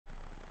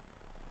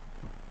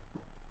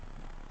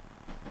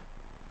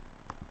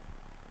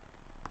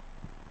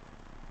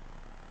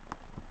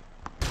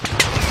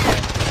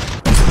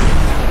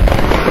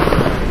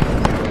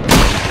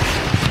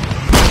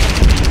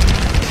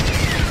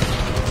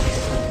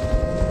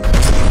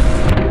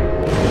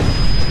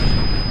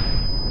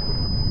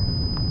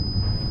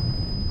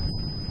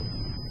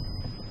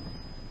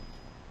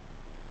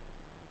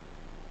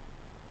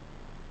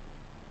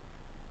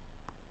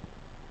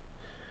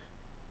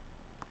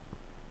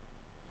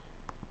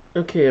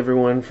Okay,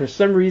 everyone, for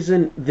some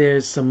reason,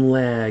 there's some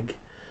lag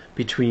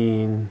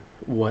between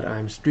what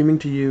I'm streaming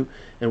to you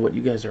and what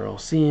you guys are all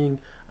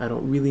seeing. I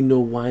don't really know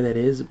why that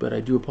is, but I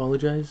do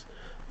apologize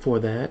for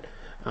that.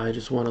 I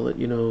just want to let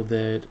you know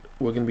that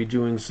we're going to be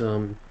doing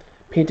some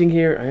painting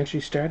here. I actually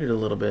started a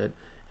little bit,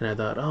 and I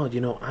thought, oh,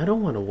 I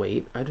don't want to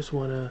wait. I just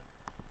want to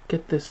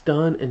get this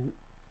done and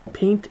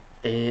paint.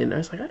 And I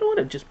was like, I don't want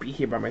to just be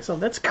here by myself.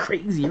 That's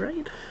crazy,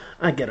 right?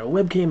 I got a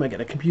webcam, I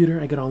got a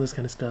computer, I got all this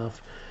kind of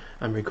stuff.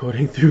 I'm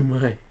recording through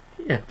my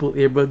Apple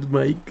earbuds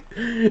mic.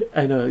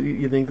 I know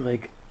you think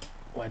like,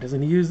 why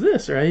doesn't he use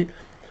this, right?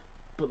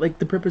 But like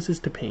the purpose is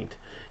to paint,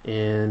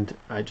 and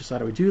I just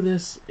thought I would do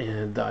this,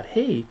 and thought,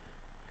 hey,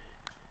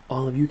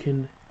 all of you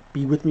can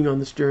be with me on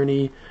this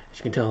journey. As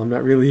you can tell, I'm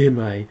not really in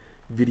my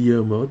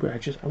video mode, but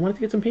I wanted to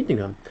get some painting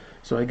done.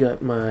 So I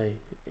got my,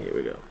 here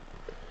we go,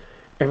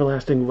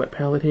 everlasting wet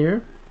palette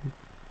here.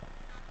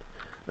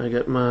 I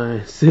got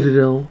my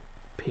Citadel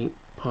paint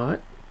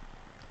pot.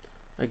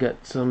 I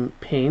got some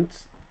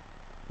paints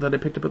that I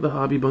picked up at the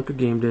Hobby Bunker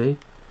Game Day.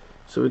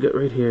 So we got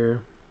right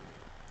here,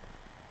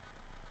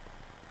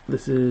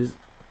 this is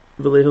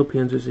Vallejo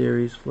Panzer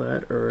Series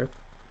Flat Earth.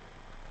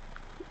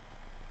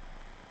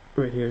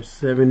 Right here,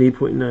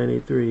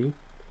 70.983,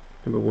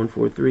 number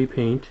 143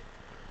 paint.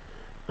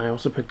 I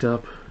also picked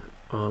up,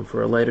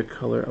 for a lighter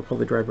color, I'll put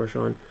the dry brush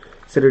on,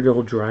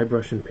 Citadel dry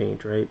brush and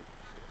paint, right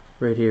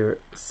here,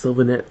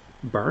 Sylvanet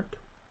Bark.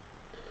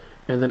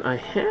 And then I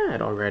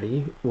had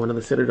already one of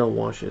the Citadel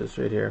washes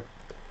right here,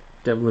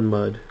 Devlin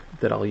Mud,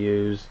 that I'll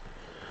use.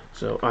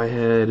 So I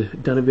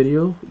had done a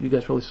video, you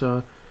guys probably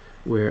saw,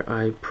 where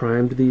I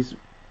primed these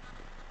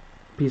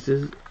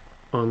pieces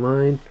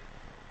online,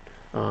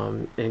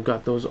 and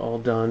got those all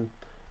done.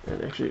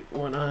 And actually,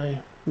 when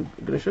I'm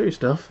going to show you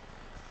stuff,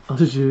 I'll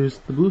just use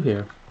the blue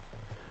here.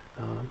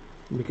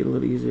 Make it a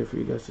little easier for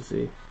you guys to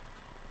see,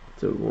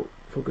 so it won't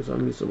focus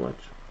on me so much.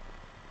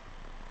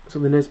 So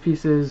the next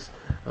pieces,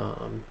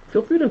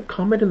 feel free to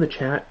comment in the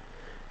chat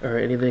or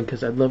anything,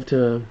 because I'd love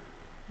to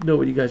know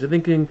what you guys are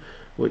thinking,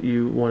 what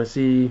you want to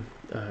see,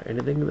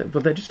 anything.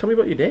 But just tell me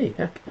about your day,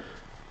 heck,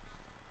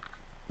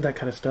 that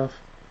kind of stuff.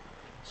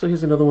 So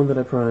here's another one that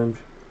I primed.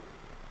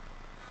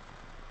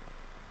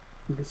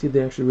 You can see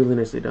they're actually really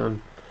nicely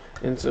done.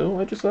 And so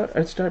I just thought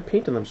I'd start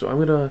painting them. So I'm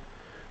going to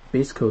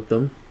base coat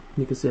them.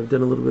 You can see I've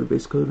done a little bit of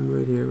base coating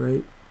right here,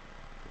 right?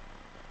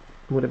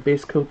 I'm going to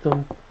base coat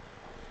them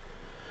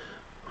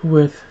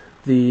with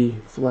the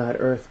flat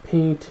earth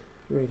paint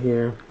right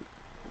here.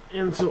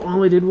 And so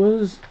all I did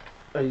was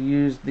I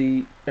used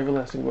the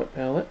everlasting wet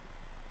palette,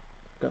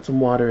 got some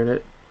water in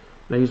it,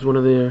 and I used one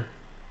of their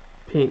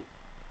paint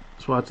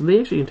swats. And they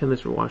actually intend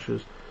this for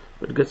washes,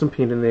 but I got some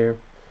paint in there.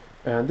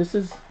 This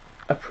is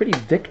a pretty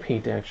thick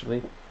paint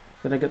actually.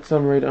 Then I got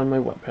some right on my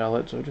wet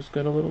palette, so I just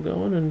got a little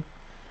going. And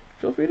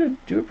feel free to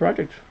do a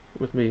project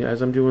with me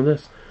as I'm doing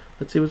this.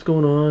 Let's see what's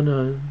going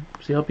on,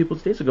 see how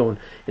people's days are going.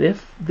 And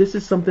if this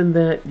is something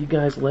that you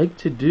guys like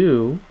to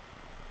do,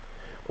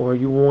 or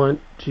you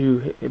want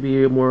to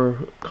be a more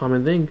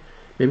common thing,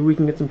 maybe we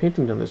can get some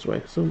painting done this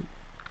way. So,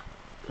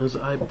 as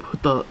I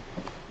put the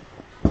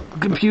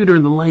computer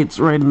and the lights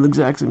right in the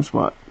exact same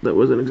spot, that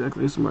wasn't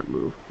exactly a smart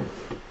move.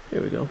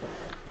 Here we go.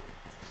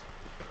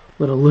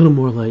 Let a little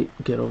more light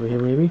get over here,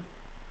 maybe.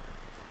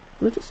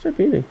 Let's just start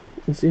painting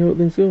and see how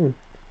things going.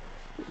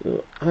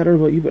 I don't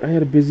know about you, but I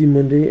had a busy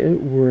Monday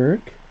at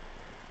work.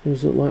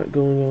 There's a lot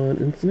going on,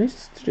 and it's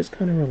nice to just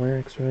kind of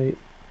relax, right?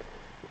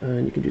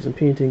 And you can do some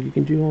painting, you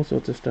can do all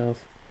sorts of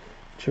stuff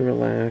to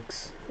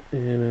relax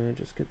and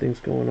just get things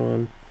going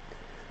on.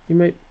 You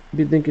might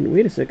be thinking,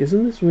 wait a sec,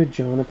 isn't this where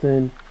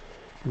Jonathan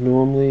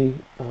normally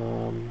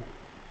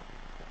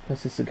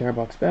has his cigar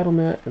box battle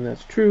mat? And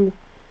that's true,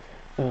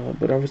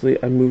 but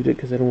obviously I moved it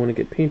because I don't want to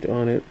get paint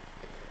on it.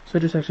 So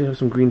I just actually have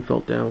some green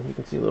felt down. You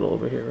can see a little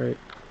over here, right?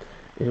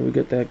 And we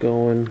get that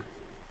going,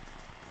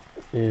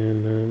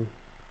 and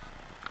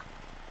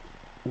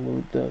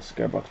move the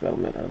cigar box battle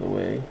mat out of the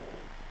way.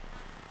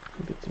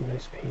 Get some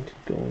nice paint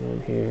going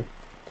on here.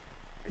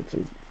 Get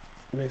some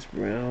nice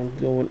brown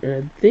going,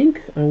 and I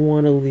think I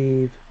want to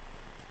leave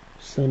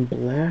some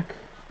black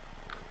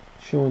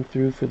showing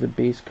through for the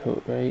base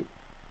coat, right?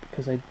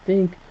 Because I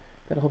think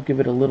that'll help give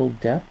it a little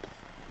depth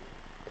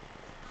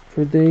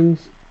for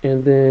things.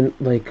 And then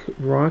like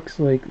rocks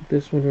like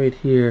this one right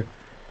here,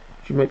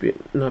 you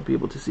might not be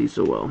able to see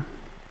so well.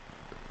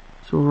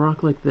 So a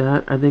rock like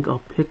that, I think I'll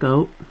pick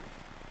out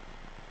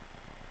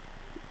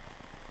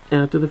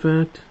after the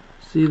fact.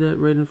 See that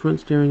right in front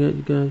staring at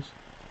you guys?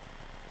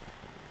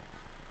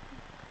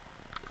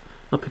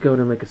 I'll pick out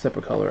and make a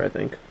separate color, I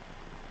think,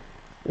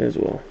 as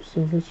well.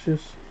 So let's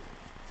just,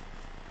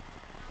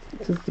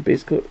 since the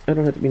base coat, I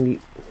don't have to be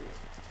neat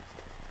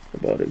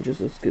about it.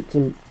 Just let's get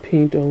some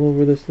paint all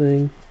over this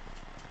thing,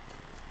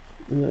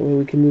 and that way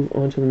we can move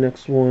on to the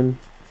next one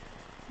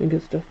and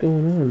get stuff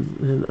going on.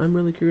 And I'm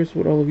really curious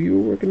what all of you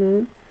are working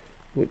on,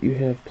 what you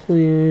have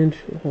planned,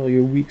 how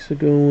your weeks are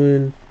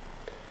going,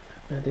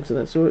 and things of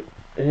that sort.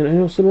 And I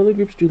know some other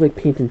groups do like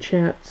paint and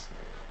chats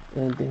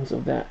and things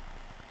of that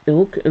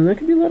ilk, and that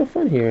can be a lot of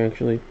fun here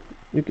actually.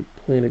 You could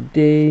plan a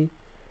day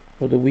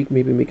or the week,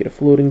 maybe make it a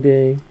floating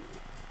day,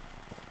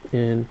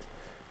 and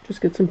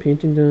just get some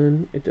painting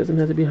done. It doesn't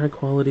have to be high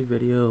quality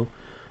video,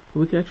 but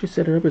we could actually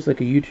set it up as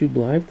like a YouTube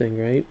live thing,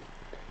 right?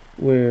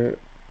 Where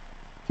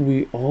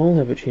we all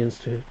have a chance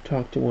to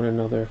talk to one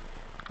another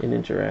and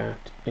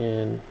interact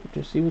and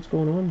just see what's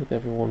going on with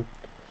everyone.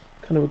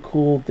 Kind of a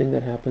cool thing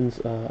that happens.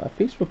 A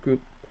Facebook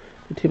group,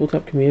 the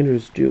Tabletop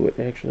Commanders do it,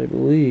 actually, I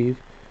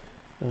believe.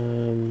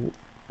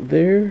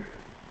 They're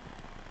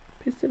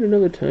based in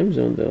another time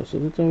zone, though, so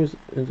that's always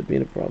ends up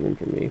being a problem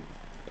for me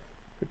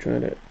for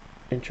trying to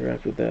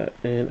interact with that.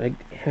 And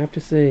I have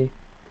to say,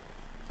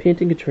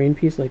 painting a terrain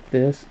piece like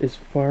this is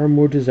far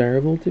more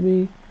desirable to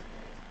me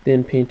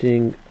than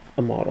painting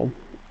a model.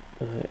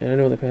 And I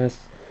know in the past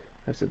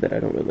I've said that I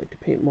don't really like to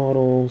paint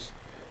models,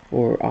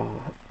 or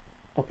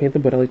I'll paint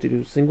them, but I like to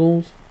do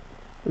singles,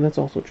 and that's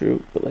also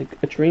true. But like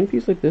a terrain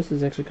piece like this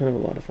is actually kind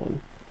of a lot of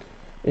fun,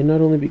 and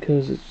not only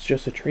because it's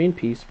just a terrain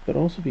piece, but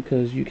also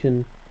because you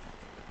can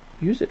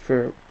use it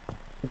for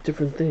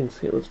different things.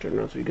 Here, let's turn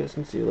around so you guys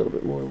can see a little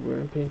bit more of where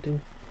I'm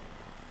painting.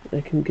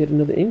 I can get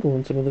another angle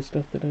on some of the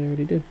stuff that I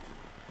already did.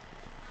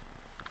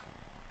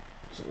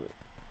 So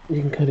you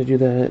can kind of do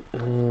that,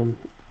 and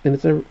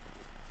it's going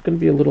to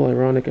be a little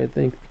ironic, I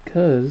think,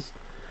 because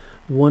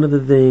one of the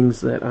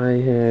things that I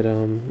had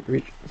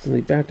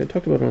recently backed, I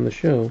talked about it on the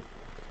show,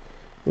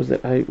 was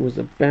that I was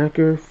a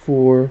backer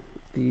for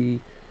the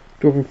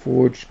Dwarven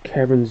Forge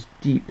Caverns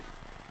Deep.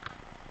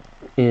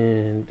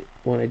 And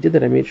when I did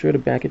that, I made sure to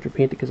back it for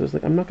painting, because I was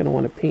like, I'm not going to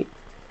want to paint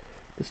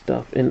the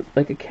stuff. And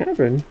like a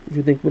cavern,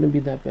 you think wouldn't be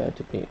that bad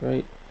to paint,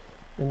 right?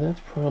 And that's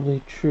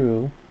probably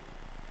true,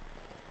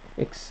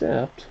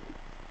 except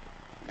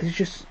there's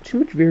just too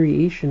much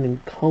variation in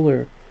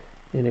color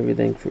and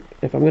everything.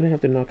 If I'm going to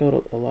have to knock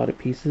out a lot of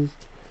pieces,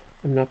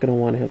 I'm not going to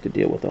want to have to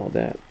deal with all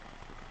that.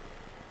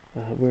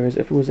 Whereas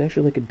if it was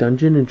actually like a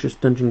dungeon and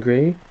just dungeon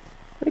gray,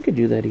 I could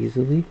do that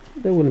easily.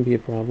 That wouldn't be a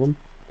problem.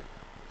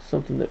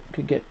 Something that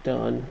could get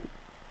done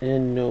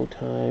in no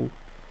time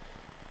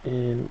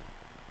and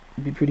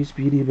be pretty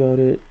speedy about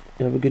it,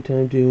 have a good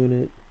time doing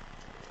it,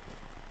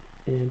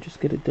 and just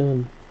get it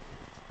done.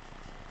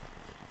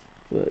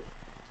 But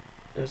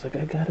I was like,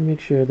 I gotta make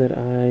sure that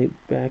I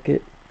back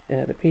it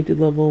at a painted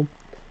level.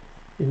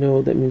 You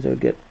know, that means I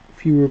would get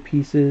fewer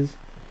pieces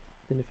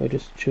than if I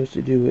just chose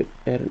to do it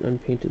at an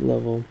unpainted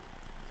level.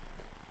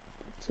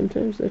 But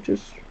sometimes that's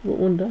just what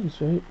one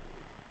does, right?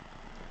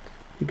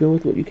 You go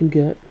with what you can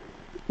get,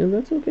 and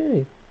that's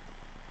okay.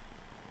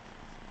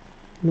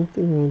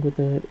 Nothing wrong with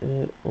that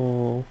at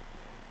all.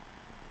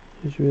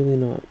 There's really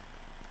not.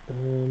 Let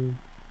me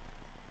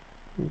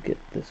get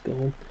this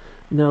going.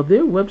 Now,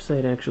 their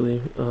website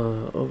actually,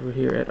 over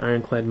here at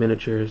Ironclad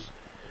Miniatures,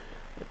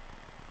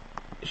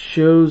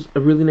 shows a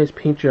really nice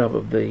paint job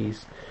of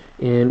these.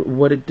 And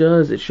what it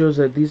does, it shows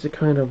that these are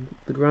kind of,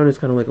 the ground is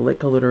kind of like a light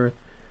colored earth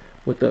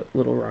with the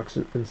little rocks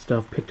and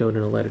stuff picked out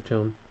in a lighter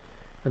tone.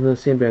 And the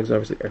sandbags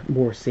obviously are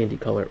more sandy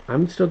color.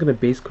 I'm still going to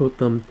base coat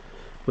them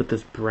with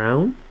this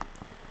brown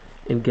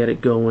and get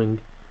it going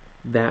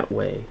that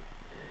way.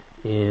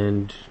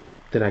 And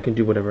then I can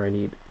do whatever I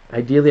need.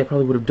 Ideally, I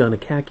probably would have done a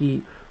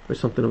khaki or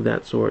something of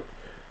that sort,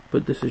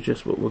 but this is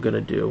just what we're going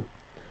to do.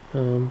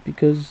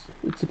 Because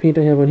it's the paint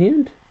I have on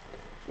hand,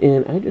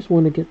 and I just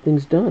want to get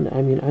things done.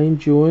 I mean, I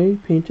enjoy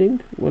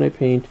painting when I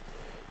paint.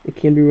 It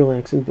can be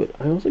relaxing, but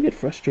I also get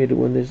frustrated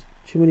when there's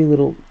too many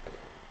little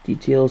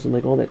details and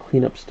like all that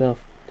cleanup stuff.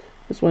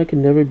 That's why I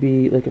can never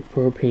be like a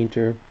pro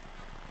painter,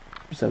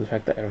 besides the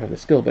fact that I don't have the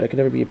skill, but I can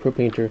never be a pro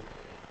painter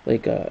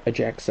like a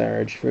Jack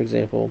Sarge, for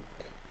example.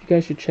 You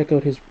guys should check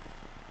out his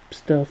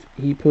stuff.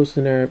 He posts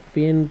in our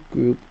fan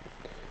group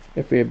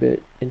a fair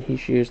bit, and he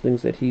shares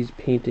things that he's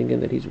painting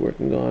and that he's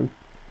working on.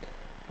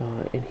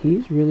 And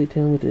he's really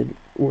talented,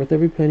 worth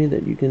every penny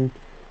that you can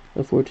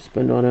afford to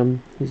spend on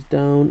him. He's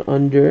down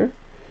under,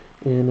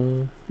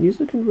 and use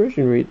the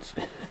conversion rates.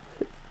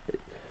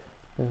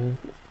 The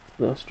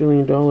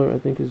Australian dollar, I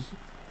think, is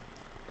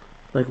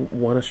like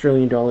 $1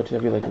 Australian to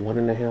every like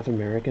 1.5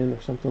 American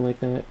or something like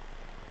that.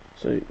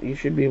 So you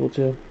should be able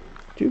to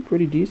do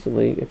pretty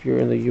decently if you're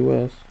in the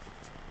US.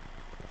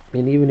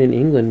 And even in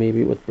England,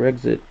 maybe with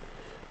Brexit,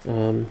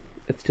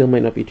 it still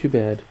might not be too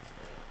bad.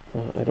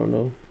 I don't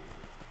know.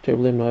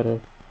 Terribly, I'm not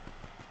a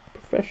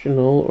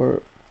professional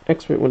or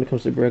expert when it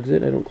comes to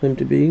Brexit. I don't claim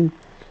to be.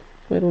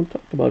 So I don't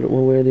talk about it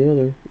one way or the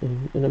other.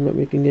 And I'm not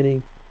making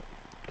any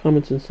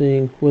comments and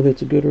saying whether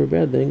it's a good or a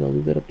bad thing. I'll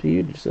leave that up to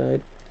you to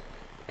decide.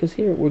 Because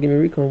here at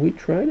Wargaming Recon, we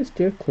try to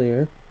steer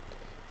clear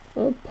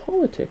of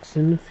politics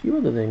and a few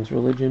other things,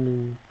 religion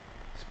and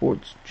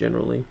sports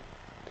generally.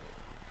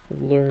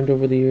 I've learned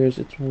over the years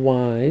it's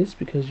wise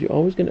because you're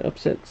always going to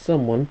upset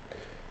someone.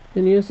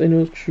 And yes, I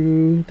know it's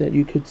true that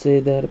you could say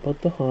that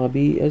about the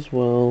hobby as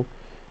well,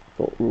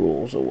 about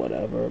rules or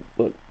whatever,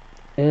 but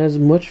as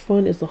much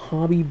fun as the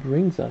hobby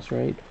brings us,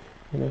 right?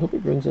 And I hope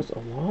it brings us a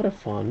lot of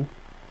fun.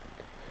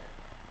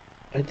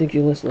 I think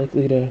you're less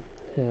likely to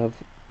have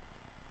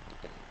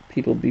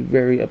people be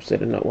very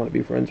upset and not want to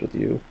be friends with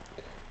you,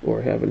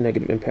 or have a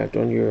negative impact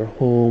on your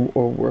home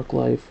or work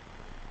life.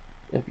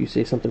 if you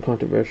say something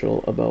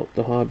controversial about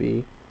the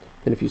hobby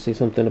than if you say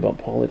something about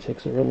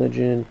politics or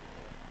religion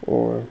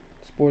or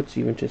sports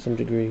even to some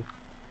degree.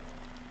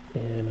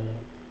 And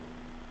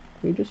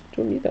we just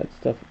don't need that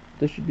stuff.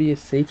 This should be a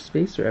safe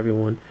space for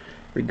everyone,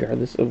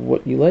 regardless of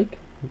what you like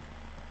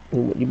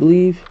and what you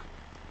believe.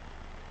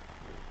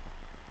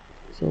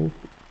 So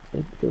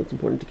I feel it's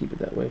important to keep it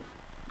that way.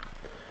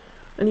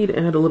 I need to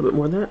add a little bit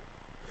more of that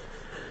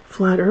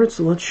flat earth,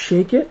 so let's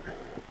shake it.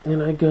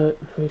 And I got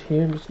right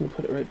here, I'm just going to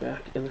put it right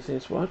back in the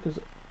same spot because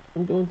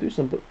I'm going through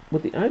some. But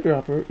with the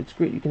eyedropper, it's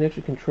great. You can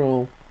actually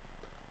control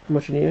how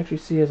much, and you actually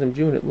see as I'm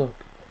doing it, look,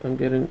 I'm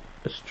getting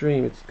a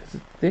stream. It's because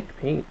it's thick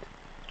paint.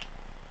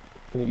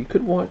 And you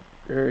could water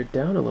it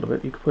down a little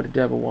bit. You could put a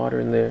dab of water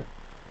in there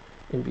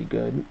and be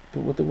good.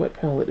 But with the wet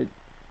palette, it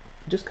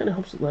just kind of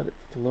helps let it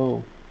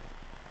flow.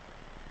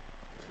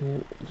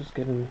 See, just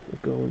getting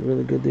it going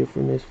really good there for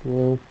a nice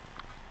flow.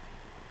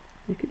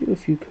 You could do a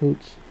few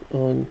coats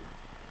on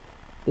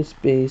this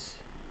base.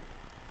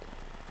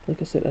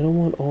 Like I said, I don't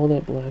want all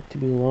that black to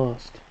be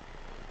lost,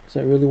 because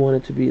I really want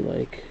it to be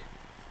like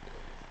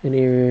an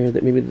area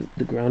that maybe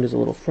the ground is a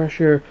little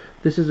fresher.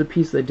 This is a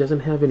piece that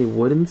doesn't have any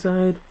wood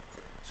inside,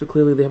 so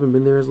clearly they haven't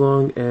been there as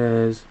long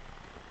as,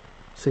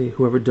 say,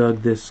 whoever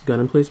dug this gun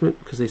emplacement,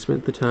 because they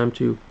spent the time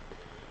to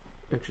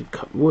actually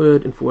cut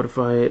wood and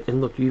fortify it. And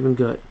look, you even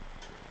got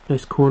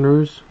nice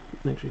corners.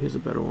 Actually, here's a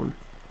better one.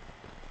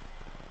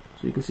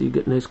 So you can see you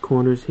get nice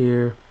corners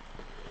here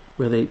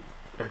where they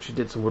actually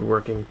did some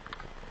woodworking.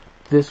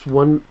 This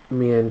one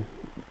man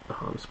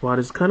spot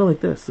is kind of like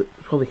this. It's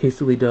probably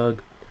hastily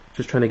dug,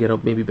 just trying to get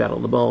out maybe Battle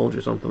of the Bulge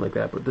or something like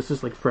that. But this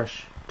is like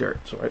fresh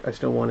dirt, so I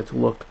still want it to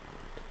look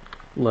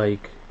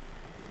like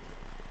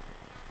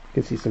you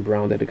can see some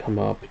brown that had come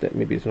up. That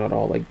maybe it's not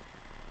all like,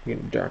 you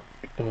know, dark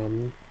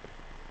brown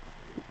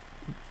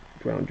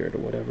dirt or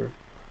whatever.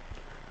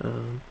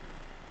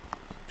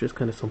 Just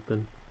kind of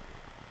something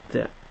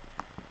that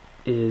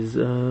is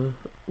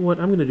what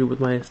I'm going to do with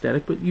my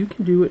aesthetic, but you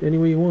can do it any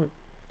way you want.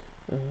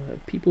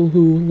 People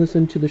who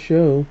listen to the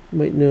show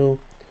might know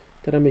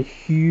that I'm a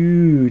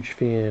huge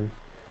fan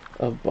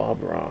of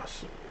Bob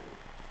Ross.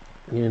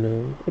 You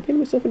know, I painted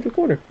myself into a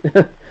corner.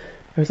 I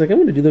was like, I'm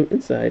going to do them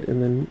inside,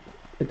 and then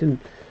I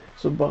didn't.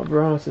 So Bob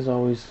Ross is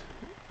always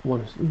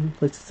one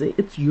of, let's say,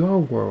 it's your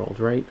world,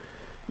 right?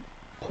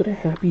 Put a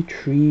happy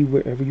tree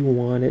wherever you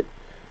want it.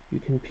 You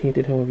can paint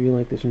it however you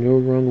like. There's no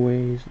wrong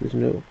ways. There's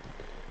no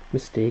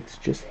mistakes,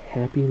 just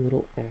happy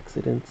little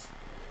accidents.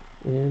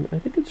 And I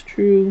think it's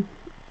true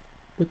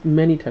with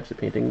many types of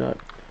painting, not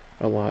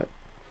a lot.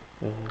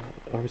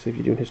 Obviously, if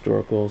you're doing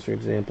historicals, for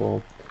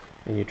example,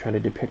 and you're trying to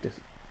depict a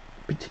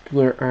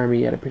particular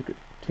army at a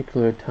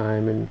particular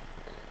time and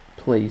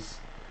place,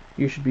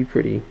 you should be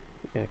pretty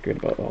accurate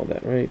about all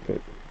that, right?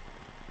 But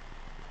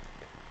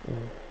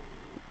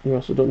you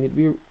also don't need to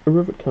be a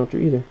rivet counter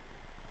either,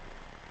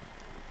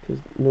 because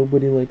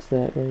nobody likes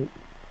that, right?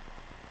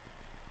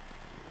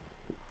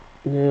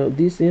 Now,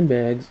 these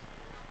sandbags,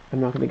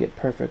 I'm not going to get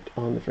perfect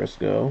on the first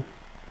go.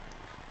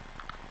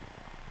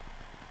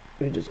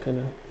 I just kind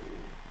of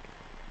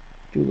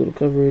do a little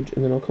coverage,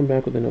 and then I'll come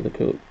back with another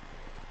coat.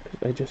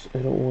 Because I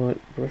don't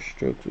want brush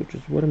strokes, which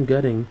is what I'm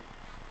getting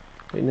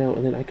right now.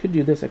 And then I could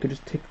do this. I could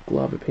just take a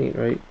glob of paint,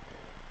 right?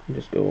 And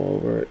just go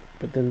over it.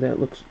 But then that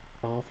looks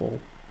awful.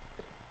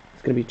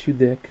 It's going to be too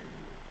thick.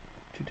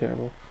 Too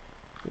terrible.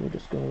 Let me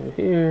just go over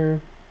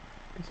here.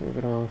 Get some of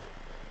it off.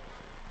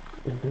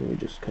 And then we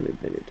just kind of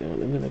bend it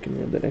down, and then I can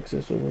rub that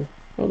excess over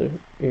other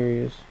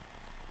areas.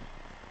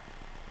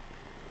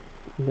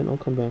 And then I'll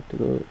come back to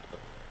those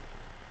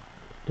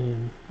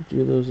and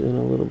do those in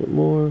a little bit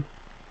more.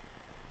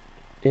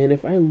 And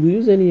if I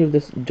lose any of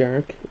this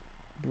dark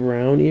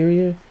brown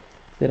area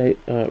that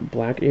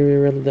black area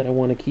rather, that I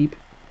want to keep,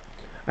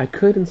 I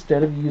could,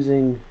 instead of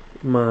using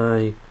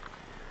my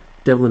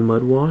Devlin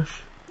Mud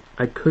Wash,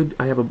 I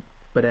have a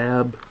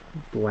Badab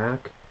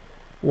black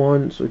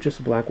one, so just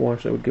a black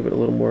wash that would give it a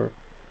little more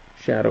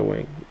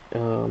shadowing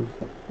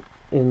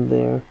in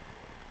there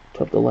to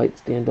help the light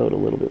stand out a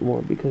little bit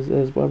more, because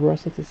as Bob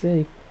Ross likes to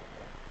say,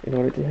 in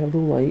order to have the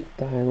light,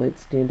 the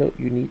highlights stand out,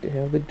 you need to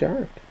have the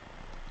dark.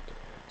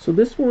 So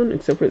this one,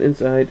 except for the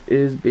inside,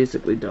 is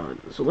basically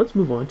done. So let's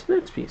move on to the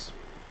next piece.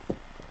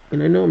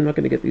 And I know I'm not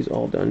going to get these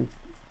all done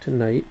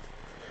tonight,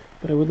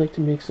 but I would like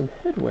to make some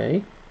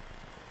headway.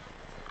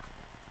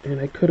 And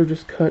I could have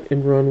just cut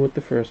and run with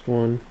the first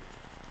one.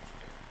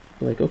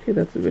 Like, okay,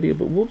 that's the video,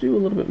 but we'll do a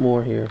little bit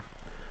more here.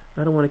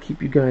 I don't want to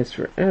keep you guys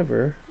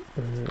forever.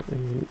 I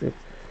mean, if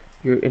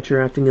you're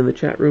interacting in the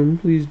chat room,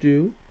 please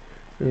do.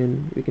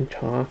 And we can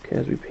talk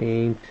as we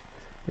paint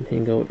and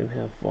hang out and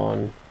have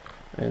fun.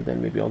 And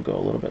then maybe I'll go a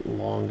little bit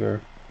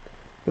longer.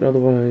 But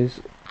otherwise,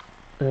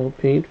 I'll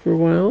paint for a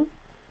while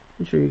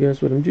and show you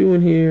guys what I'm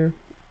doing here.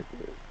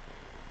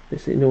 They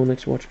say no one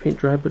likes to watch paint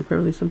dry, but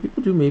apparently some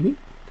people do, maybe.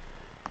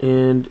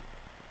 And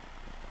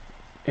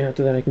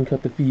after that, I can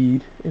cut the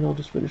feed, and I'll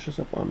just finish this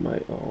up on my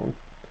own,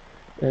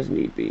 as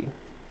need be.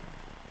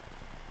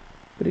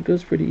 But it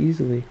goes pretty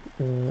easily.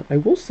 I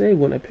will say,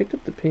 when I picked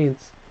up the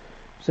paints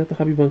was at the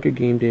Hobby Bunker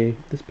game day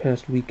this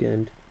past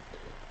weekend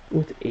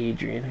with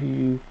Adrian, who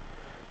you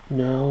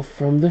know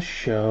from the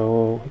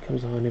show. He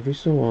comes on every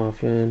so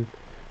often.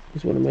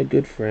 He's one of my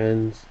good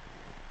friends.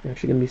 I'm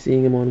actually going to be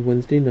seeing him on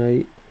Wednesday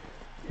night.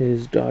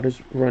 His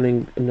daughter's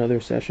running another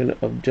session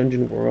of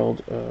Dungeon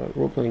World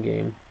role-playing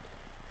game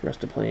for us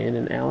to play in,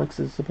 and Alex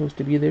is supposed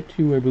to be there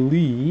too, I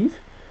believe.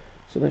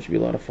 So that should be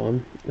a lot of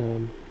fun.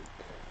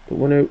 But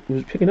when I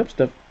was picking up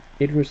stuff,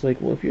 Adrian was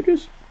like, well, if you're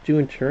just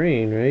doing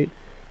terrain, right,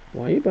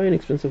 why are you buying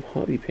expensive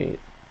hobby paint?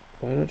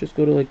 Why not just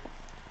go to like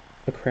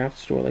a craft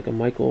store like a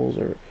Michael's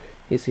or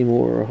AC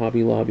Moore or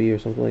Hobby Lobby or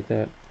something like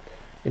that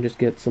and just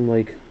get some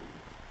like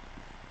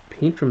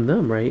paint from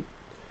them, right?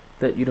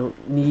 That you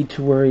don't need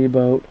to worry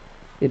about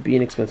it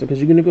being expensive because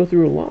you're going to go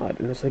through a lot.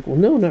 And it's like, well,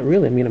 no, not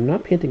really. I mean, I'm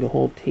not painting a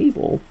whole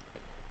table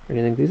or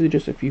anything. These are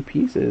just a few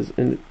pieces.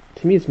 And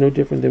to me, it's no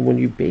different than when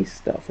you base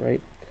stuff,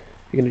 right?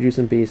 You're going to do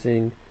some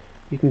basing.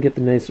 You can get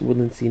the nice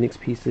Woodland Scenics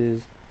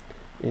pieces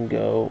and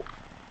go.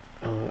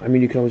 I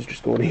mean, you can always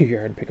just go into your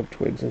yard and pick up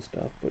twigs and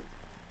stuff, but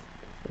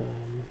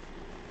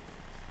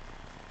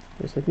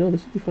it's like, no,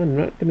 this will be fun. I'm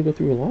not going to go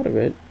through a lot of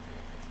it.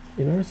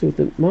 And honestly, with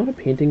the amount of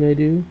painting I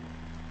do,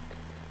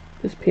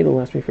 this paint will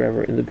last me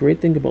forever. And the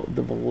great thing about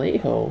the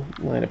Vallejo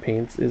line of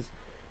paints is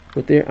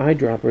with their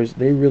eyedroppers,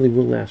 they really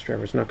will last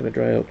forever. It's not going to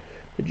dry out.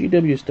 The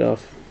GW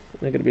stuff, I'm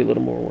going to be a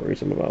little more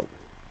worrisome about.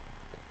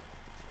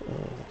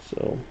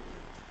 So,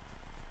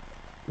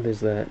 there's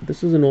that.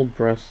 This is an old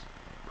brush.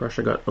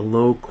 I got a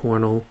low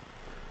cornel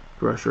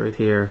brush right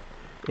here.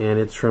 And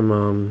it's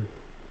from,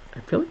 I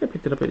feel like I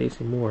picked it up at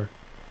AC Moore.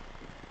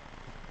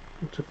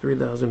 It's a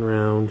 3000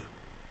 round.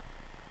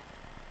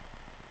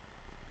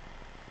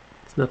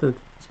 It's nothing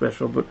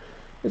special, but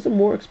it's a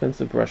more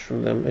expensive brush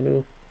from them. I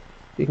know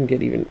you can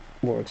get even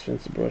more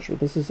expensive brush, but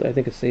this is, I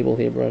think, a sable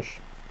hair brush.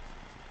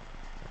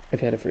 I've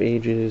had it for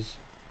ages,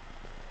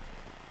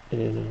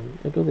 and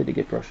I go there to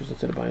get brushes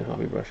instead of buying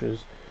hobby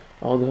brushes.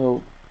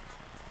 Although,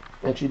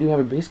 I actually do have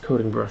a base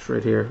coating brush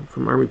right here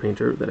from Army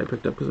Painter that I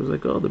picked up because I was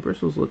like, oh, the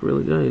bristles look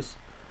really nice,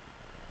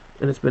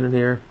 and it's been in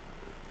here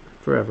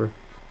forever.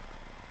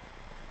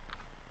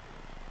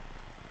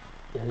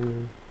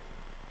 And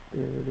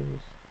there it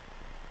is.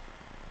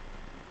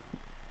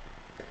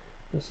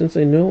 Now, since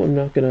I know I'm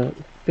not going to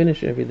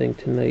finish everything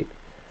tonight,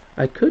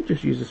 I could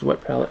just use this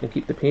wet palette and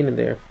keep the paint in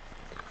there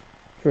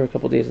for a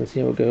couple days and see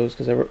how it goes,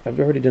 because I've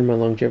already done my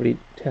longevity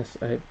tests.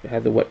 I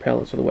had the wet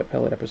palettes, so the wet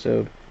palette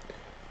episode,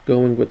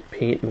 going with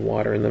paint and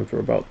water in them for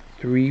about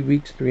 3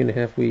 weeks,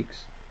 3.5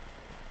 weeks,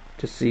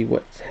 to see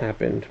what's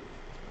happened.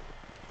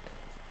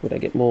 Would I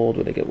get mold?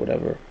 Would I get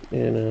whatever?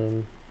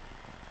 And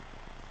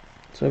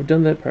so I've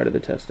done that part of the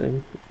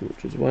testing,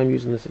 which is why I'm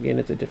using this again.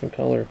 It's a different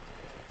color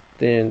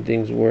than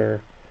things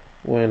were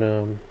when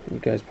you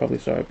guys probably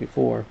saw it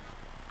before.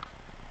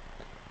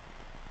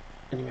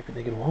 And you might be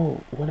thinking,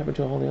 whoa, what happened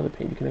to all the other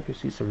paint? You can actually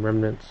see some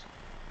remnants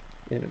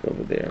in it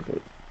over there.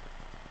 But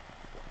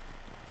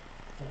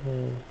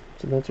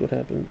so that's what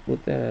happened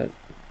with that.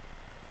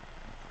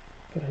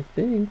 But I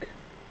think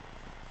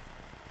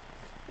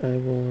I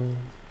will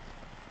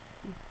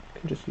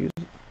can just use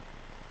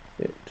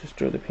it to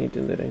store the paint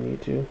in that I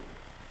need to.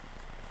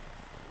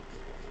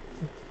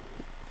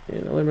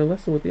 And I learned my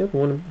lesson with the other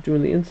one of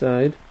doing the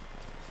inside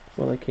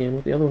while I can.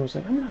 With the other one, I was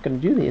like, I'm not going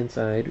to do the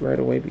inside right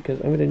away because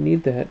I'm going to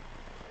need that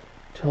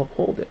to help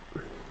hold it.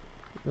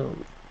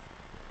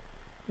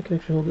 I can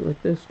actually hold it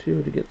like this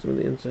too to get some of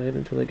the inside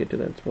until I get to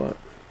that spot.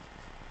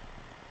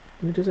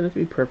 And it doesn't have to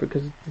be perfect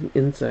because it's the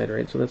inside,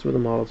 right? So that's where the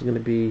model's going to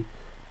be.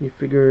 You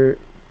figure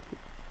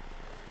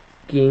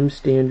game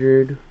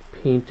standard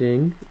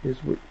painting is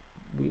what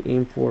we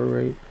aim for,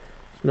 right?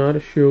 It's not a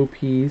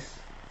showpiece.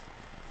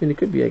 I mean, it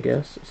could be, I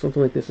guess.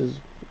 Something like this is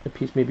a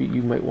piece maybe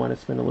you might want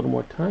to spend a little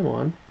more time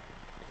on.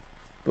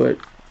 But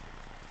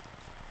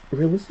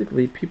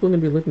realistically, people are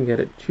going to be looking at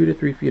it 2 to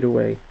 3 feet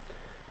away.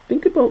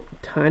 Think about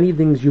tiny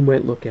things you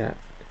might look at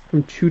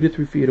from 2 to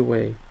 3 feet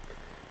away.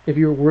 If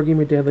you're a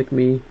wargamer dad like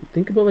me,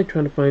 think about like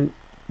trying to find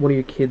one of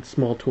your kids'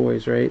 small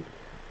toys, right?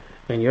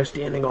 And you're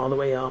standing all the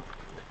way up,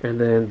 and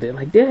then they're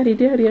like, Daddy,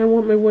 Daddy, I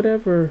want my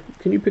whatever.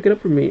 Can you pick it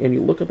up for me? And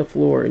you look at the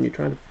floor, and you're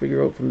trying to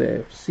figure out from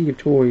the sea of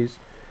toys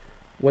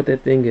what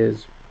that thing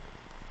is.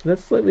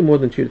 That's slightly more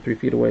than 2 to 3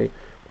 feet away.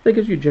 But that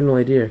gives you a general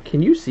idea.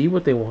 Can you see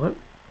what they want?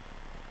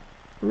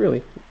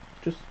 Really,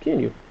 just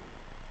can you?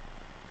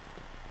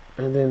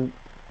 And then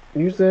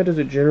use that as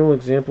a general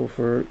example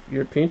for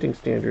your painting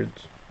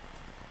standards.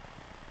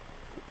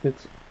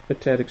 It's a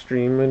tad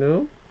extreme, I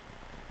know.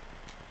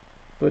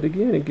 But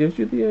again, it gives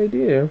you the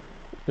idea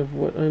of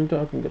what I'm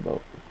talking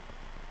about.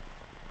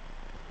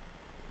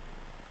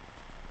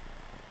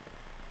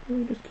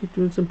 I'll just keep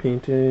doing some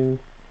painting.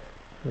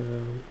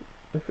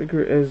 I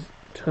figure as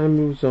time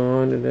moves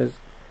on and as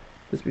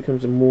this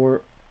becomes a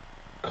more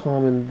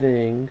common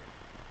thing,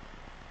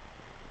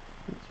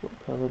 that's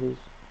what palette is.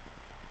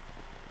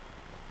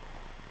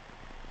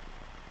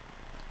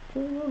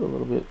 Turn it out a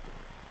little bit.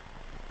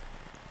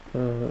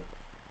 Well,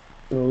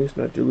 at least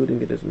not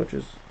diluting it as much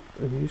as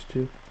I'm used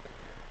to.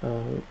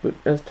 But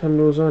as time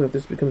goes on, if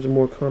this becomes a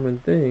more common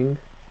thing,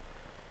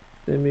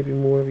 then maybe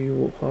more of you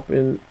will hop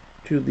in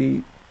to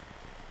the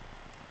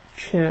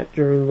chat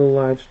during the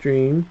live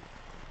stream,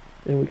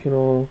 and we can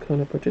all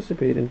kind of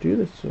participate and do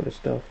this sort of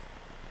stuff.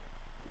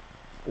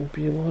 It'd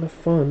be a lot of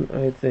fun,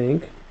 I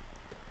think,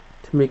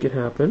 to make it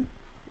happen.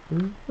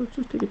 Let's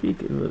just take a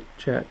peek in the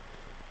chat,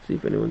 see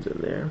if anyone's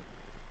in there.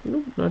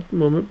 Nope, not at the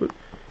moment, but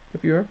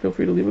if you are, feel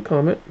free to leave a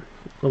comment,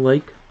 a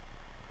like,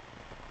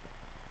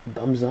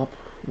 thumbs up,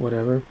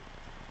 whatever.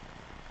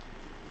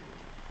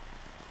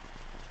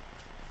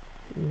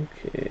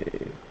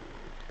 Okay,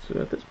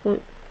 so at this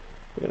point,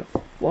 we're going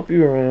to flop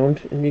you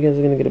around, and you guys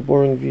are going to get a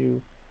boring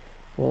view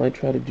while I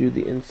try to do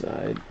the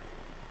inside.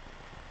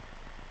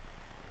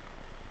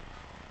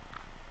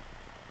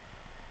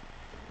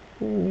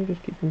 And we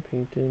just keep on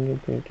painting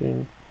and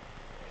painting.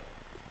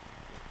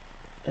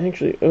 I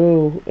actually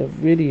owe a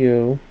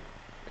video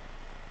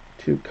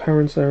to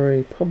Current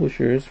IRA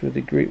Publishers for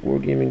the Great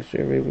Wargaming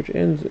Survey, which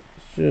ends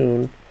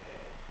soon.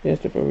 They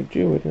asked if I would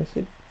do it, and I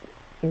said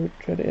I would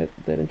try to add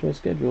that into my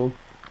schedule,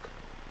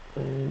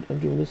 and I'm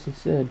doing this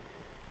instead.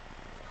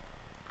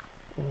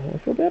 I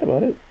feel bad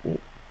about it.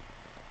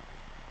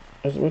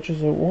 As much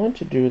as I want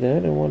to do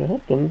that, I want to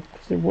help them,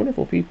 because they're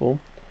wonderful people.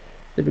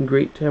 They've been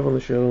great to have on the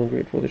show, and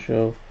great for the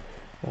show.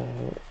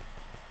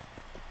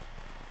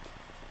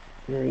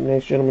 Very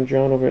nice gentleman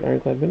John over at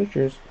Ironclad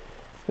Miniatures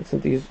had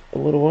sent these a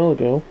little while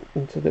ago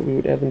and said that we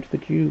would add them to the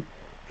queue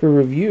for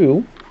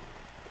review.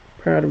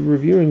 Part of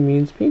reviewing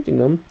means painting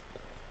them,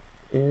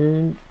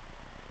 and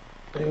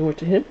I owe it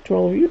to him, to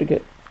all of you, to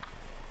get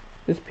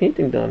this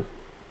painting done.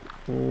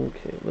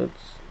 Okay,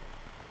 let's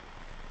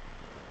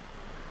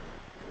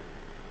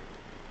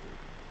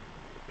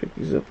pick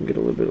these up and get a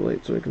little bit of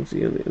light so I can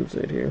see on the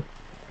inside here.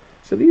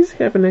 So these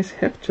have a nice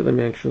heft to them,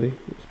 actually.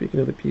 Speaking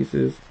of the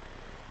pieces,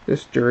 they're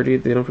sturdy.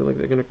 They don't feel like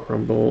they're going to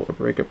crumble or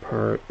break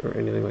apart or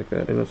anything like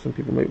that. I know some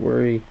people might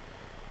worry.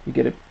 You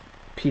get a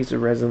piece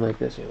of resin like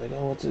this, you're like,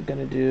 oh, what's it going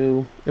to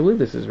do? I believe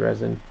this is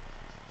resin.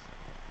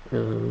 But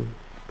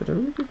I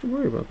don't think you have to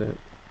worry about that.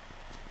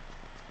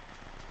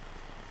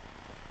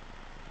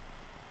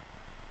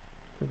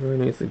 They're very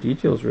nice. The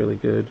detail's really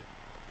good.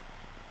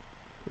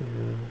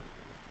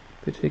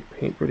 They take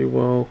paint pretty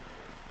well.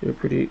 They're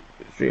pretty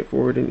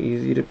straightforward and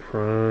easy to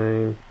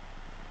prime.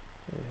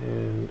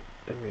 And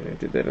I mean, I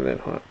did that in that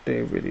hot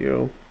day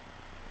video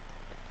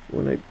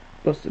when I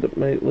busted up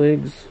my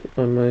legs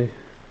on my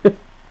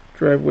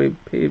driveway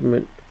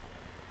pavement.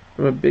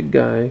 I'm a big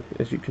guy,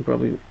 as you can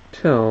probably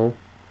tell,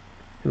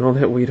 and all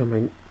that weight on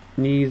my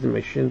knees and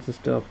my shins and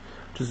stuff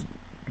just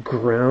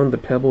ground the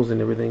pebbles and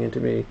everything into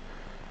me.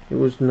 It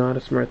was not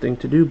a smart thing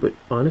to do, but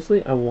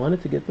honestly, I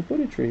wanted to get the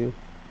footage for you.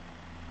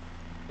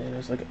 And I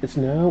was like, it's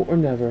now or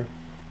never.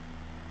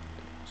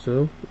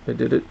 So, I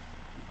did it,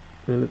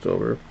 and it's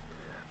over.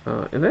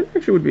 And that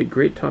actually would be a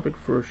great topic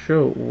for a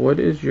show. What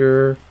is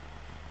your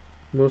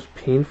most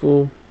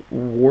painful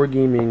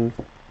wargaming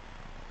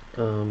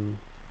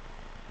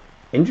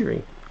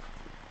injury?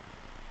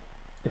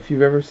 If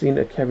you've ever seen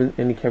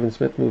any Kevin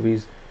Smith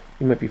movies,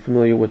 you might be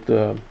familiar with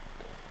the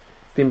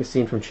famous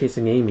scene from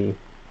Chasing Amy,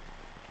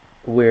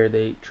 where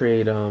they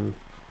trade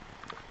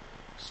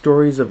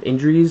stories of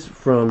injuries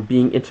from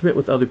being intimate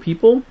with other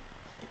people,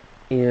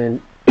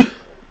 and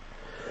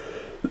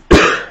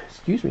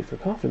excuse me for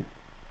coughing.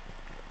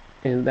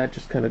 And that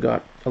just kind of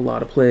got a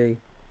lot of play.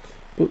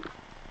 But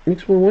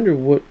makes one wonder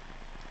what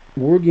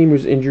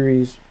wargamers'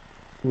 injuries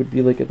would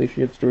be like if they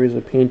shared stories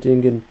of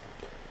painting and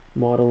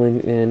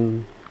modeling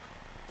and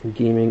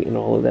gaming and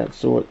all of that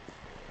sort.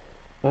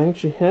 I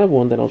actually have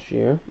one that I'll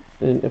share,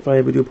 and if I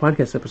ever do a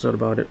podcast episode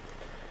about it,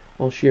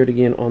 I'll share it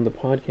again on the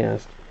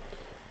podcast.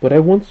 But I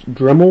once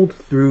dremeled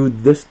through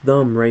this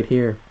thumb right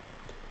here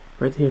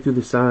through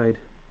the side,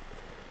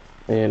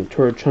 and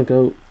tore a chunk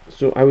out.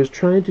 So I was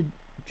trying to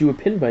do a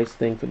pin vise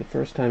thing for the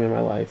first time in my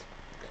life.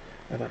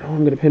 I thought, oh, I'm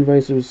going to pin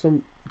vise. It was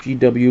some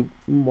GW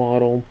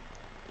model.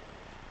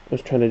 I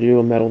was trying to do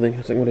a metal thing. I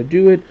was like, I'm going to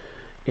do it.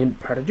 And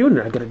part of doing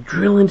it, I got to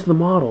drill into the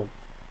model,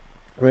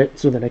 right,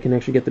 so that I can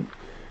actually get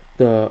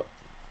the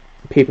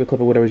paper clip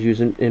or whatever I was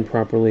using in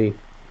properly,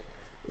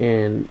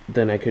 and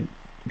then I could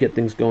get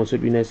things going so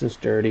it'd be nice and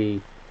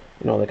sturdy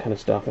and all that kind of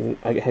stuff. And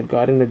I had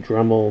gotten a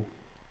Dremel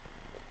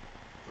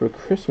for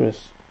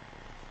Christmas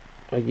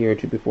a year or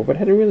two before, but I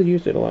hadn't really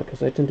used it a lot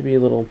because I tend to be a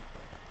little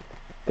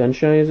gun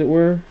shy, as it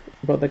were,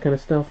 about that kind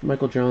of stuff.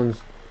 Michael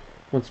Jones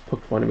once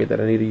poked fun at me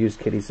that I need to use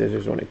kitty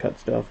scissors when I cut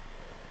stuff,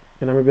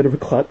 and I'm a bit of a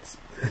klutz,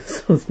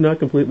 so it's not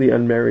completely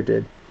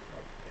unmerited.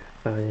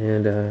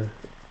 And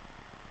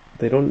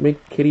they don't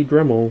make kitty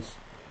Dremels,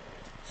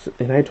 so,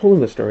 and I told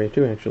him the story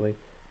too, actually.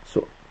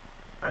 So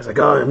I was like,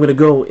 oh, I'm gonna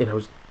go, and I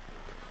was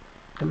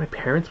at my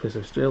parents' place. I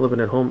was still living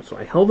at home, so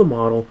I held the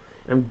model,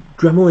 and I'm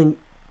dremeling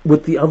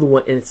with the other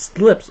one, and it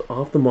slips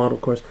off the model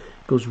course,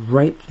 goes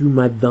right through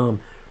my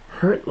thumb.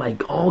 Hurt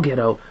like all get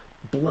out,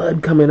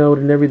 blood coming out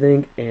and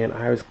everything, and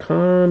I was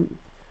calm.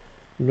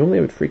 Normally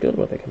I would freak out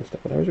about that kind of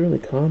stuff, but I was really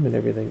calm and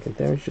everything, and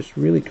that was just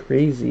really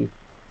crazy.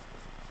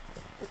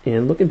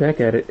 And looking back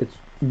at it, it's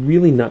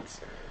really nuts,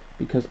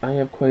 because I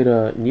have quite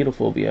a needle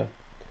phobia.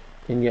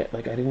 and yet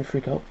like I didn't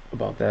freak out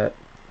about that.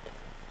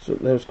 So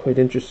that was quite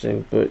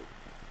interesting. But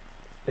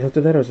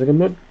after that, I was like, I'm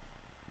not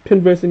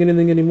pin vicing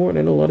anything anymore. And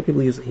I know a lot of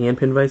people use hand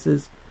pin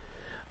vices.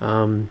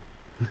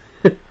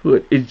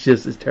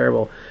 It's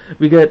terrible.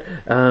 We got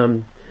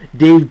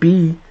Dave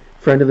B,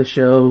 friend of the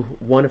show,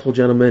 wonderful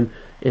gentleman,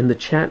 in the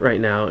chat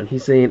right now, and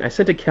he's saying, I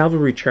sent a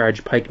cavalry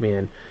charge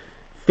pikeman.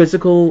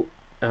 Physical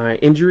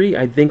injury,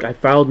 I think I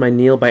fouled my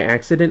nail by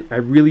accident. I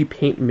really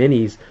paint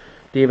minis.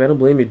 Dave, I don't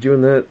blame you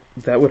doing that.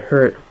 That would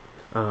hurt.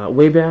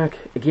 Way back,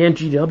 again,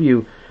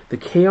 GW, the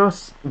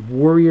Chaos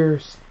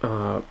Warriors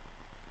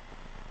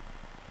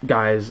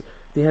guys,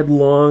 they had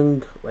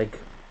long, like,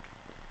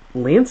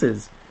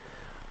 lances.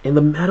 And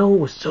the metal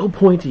was so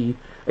pointy,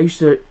 I used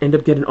to end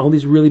up getting all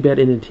these really bad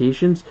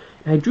indentations.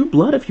 And I drew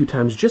blood a few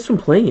times just from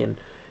playing.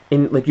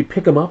 And, like, you'd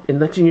pick them up, and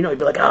next thing you know, you'd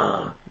be like,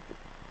 ah!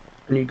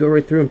 And you'd go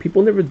right through, and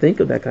people never think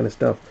of that kind of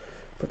stuff.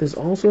 But there's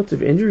all sorts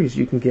of injuries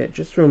you can get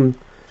just from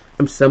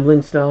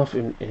assembling stuff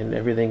and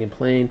everything and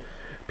playing.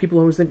 People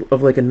always think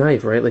of, like, a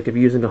knife, right? Like, if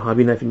you're using a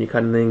hobby knife and you're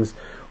cutting things.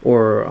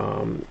 Or,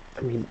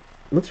 I mean,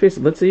 let's face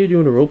it, let's say you're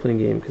doing a role-playing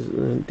game. Because,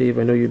 Dave,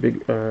 I know you're a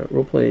big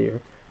role player.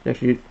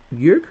 Actually,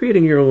 you're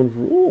creating your own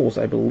rules,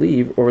 I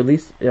believe, or at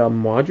least a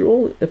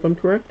module, if I'm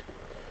correct,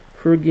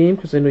 for a game,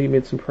 because I know you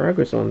made some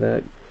progress on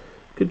that.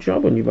 Good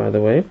job on you, by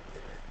the way.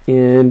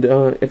 And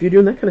if you're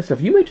doing that kind of stuff,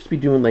 you might just be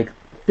doing, like,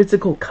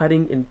 physical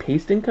cutting and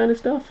pasting kind of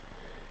stuff,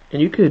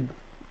 and you could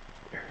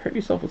hurt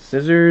yourself with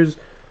scissors.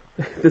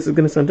 This is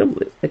going to sound dumb,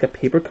 like a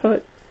paper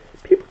cut.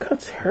 Paper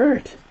cuts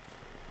hurt.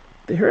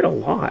 They hurt a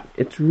lot.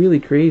 It's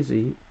really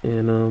crazy,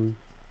 and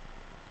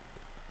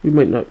we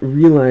might not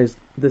realize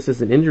this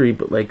is an injury,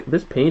 but like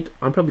this paint,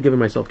 I'm probably giving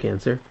myself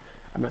cancer.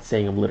 I'm not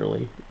saying I'm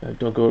literally.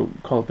 Don't go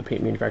call it the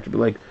paint manufacturer, but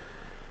like,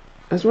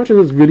 I was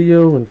watching this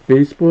video on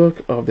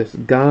Facebook of this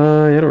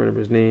guy, I don't remember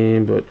his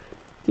name, but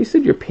he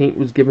said your paint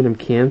was giving him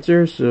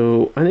cancer,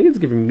 so I think it's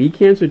giving me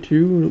cancer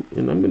too,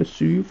 and I'm going to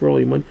sue you for all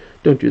your money.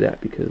 Don't do that,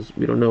 because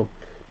we don't know.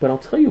 But I'll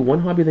tell you one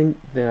hobby thing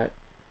that,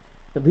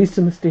 at least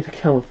in the state of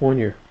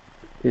California,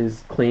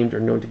 is claimed or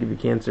known to give you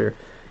cancer,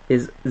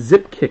 is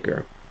zip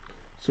kicker.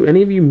 So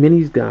any of you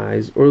minis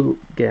guys or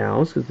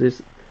gals, because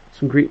there's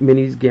some great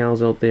minis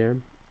gals out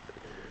there,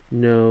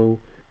 know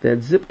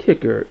that zip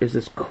kicker is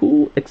this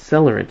cool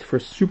accelerant for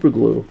super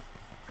glue.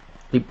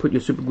 You put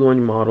your super glue on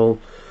your model,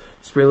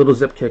 spray a little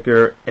zip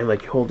kicker, and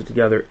like hold it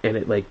together, and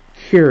it like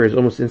cures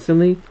almost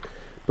instantly.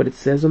 But it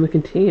says on the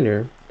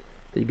container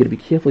that you got to be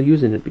careful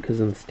using it, because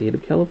in the state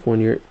of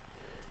California,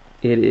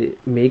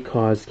 it may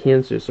cause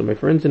cancer. So my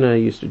friends and I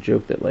used to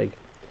joke that like,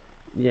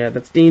 yeah,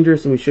 that's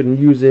dangerous and we shouldn't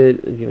use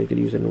it. You know, you could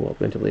use it in a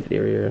well-ventilated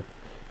area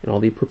and all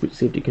the appropriate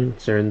safety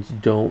concerns.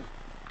 Don't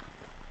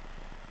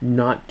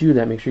not do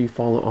that. Make sure you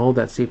follow all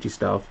that safety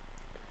stuff.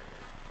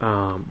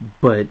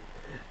 But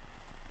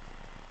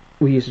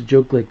we used to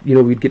joke like, you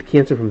know, we'd get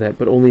cancer from that,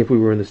 but only if we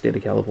were in the state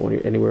of California.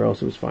 Anywhere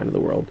else it was fine in the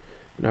world.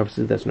 And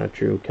obviously that's not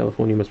true.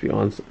 California must be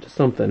on to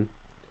something.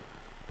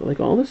 But like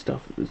all this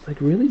stuff is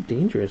like really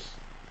dangerous.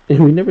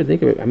 And we never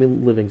think of it. I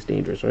mean, living's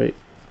dangerous, right?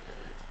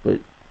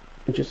 But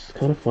it's just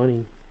kind of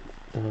funny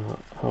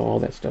how all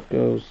that stuff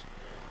goes,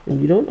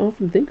 and you don't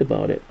often think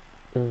about it.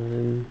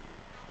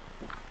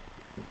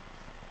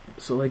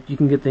 So like you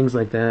can get things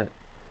like that,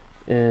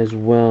 as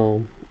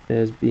well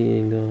as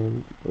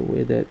being a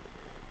way that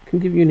can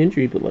give you an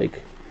injury. But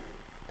like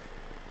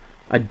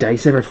a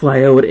dice ever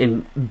fly out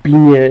and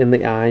beam you in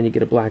the eye and you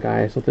get a black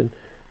eye or something,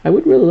 I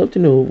would really love to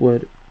know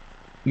what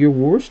your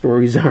war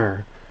stories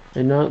are,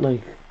 and not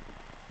like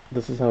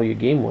this is how your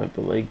game went,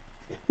 but like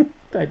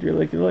I'd really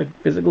like to know,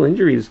 like, physical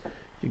injuries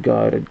you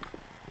got.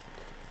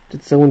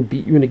 Did someone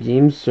beat you in a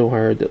game so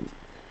hard that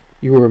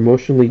you were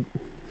emotionally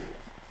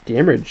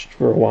damaged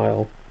for a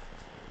while?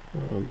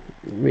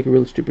 Make a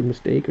really stupid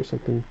mistake or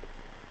something.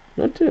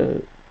 Not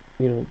to,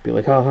 you know, be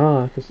like,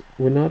 haha, because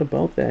we're not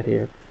about that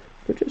here.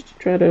 But just to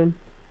try to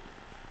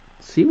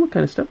see what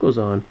kind of stuff goes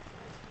on.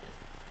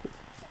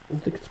 I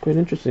think it's quite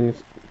interesting.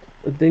 It's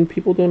a thing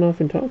people don't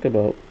often talk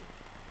about.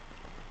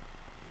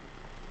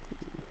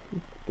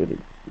 But it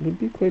would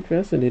be quite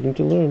fascinating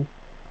to learn.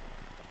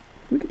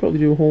 We could probably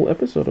do a whole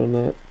episode on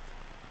that.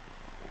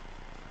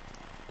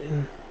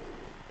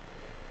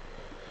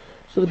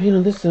 So the paint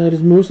on this side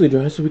is mostly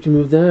dry, so we can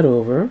move that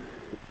over.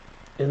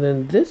 And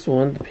then this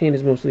one, the paint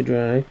is mostly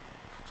dry,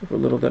 except for a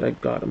little that I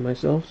got of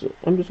myself. So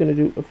I'm just going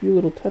to do a few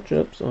little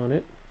touch-ups on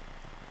it.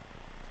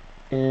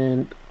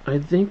 And I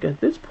think at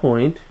this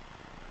point,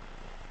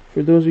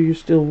 for those of you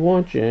still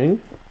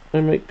watching, I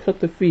might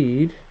cut the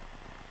feed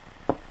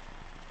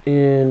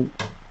and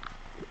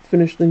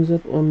finish things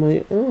up on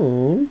my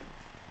own,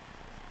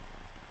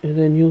 and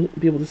then you'll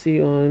be able to see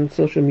on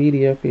social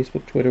media,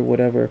 Facebook, Twitter,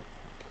 whatever,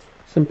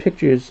 some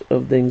pictures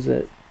of things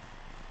that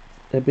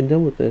have been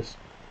done with this,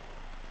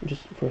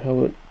 just for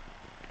how it's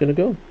gonna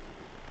go.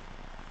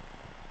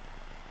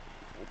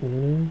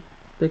 And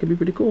that could be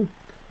pretty cool.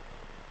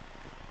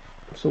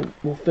 So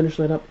we'll finish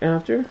that up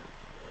after,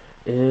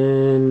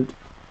 and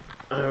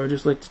I would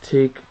just like to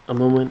take a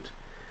moment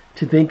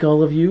to thank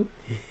all of you.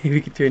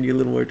 We can turn you a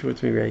little more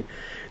towards me, right?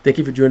 Thank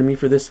you for joining me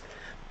for this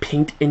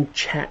paint and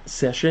chat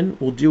session.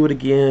 We'll do it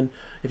again.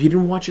 If you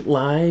didn't watch it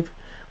live,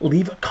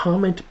 leave a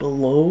comment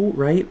below,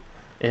 right?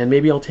 And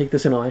maybe I'll take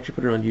this and I'll actually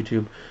put it on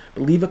YouTube.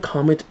 But leave a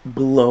comment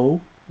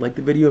below, like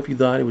the video if you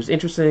thought it was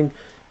interesting.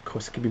 Of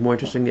course, it could be more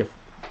interesting if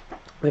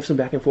we have some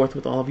back and forth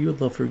with all of you. I'd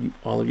love for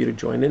all of you to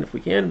join in if we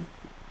can.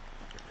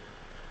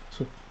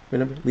 So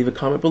remember, leave a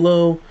comment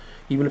below.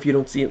 Even if you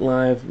don't see it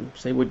live,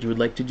 say what you would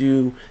like to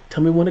do.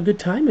 Tell me when a good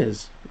time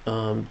is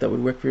that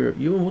would work for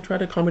you, and we'll try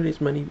to accommodate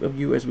as many of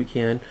you as we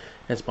can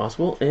as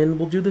possible, and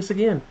we'll do this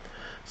again.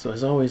 So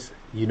as always,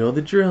 you know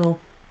the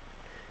drill.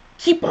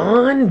 Keep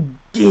on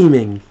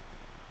gaming!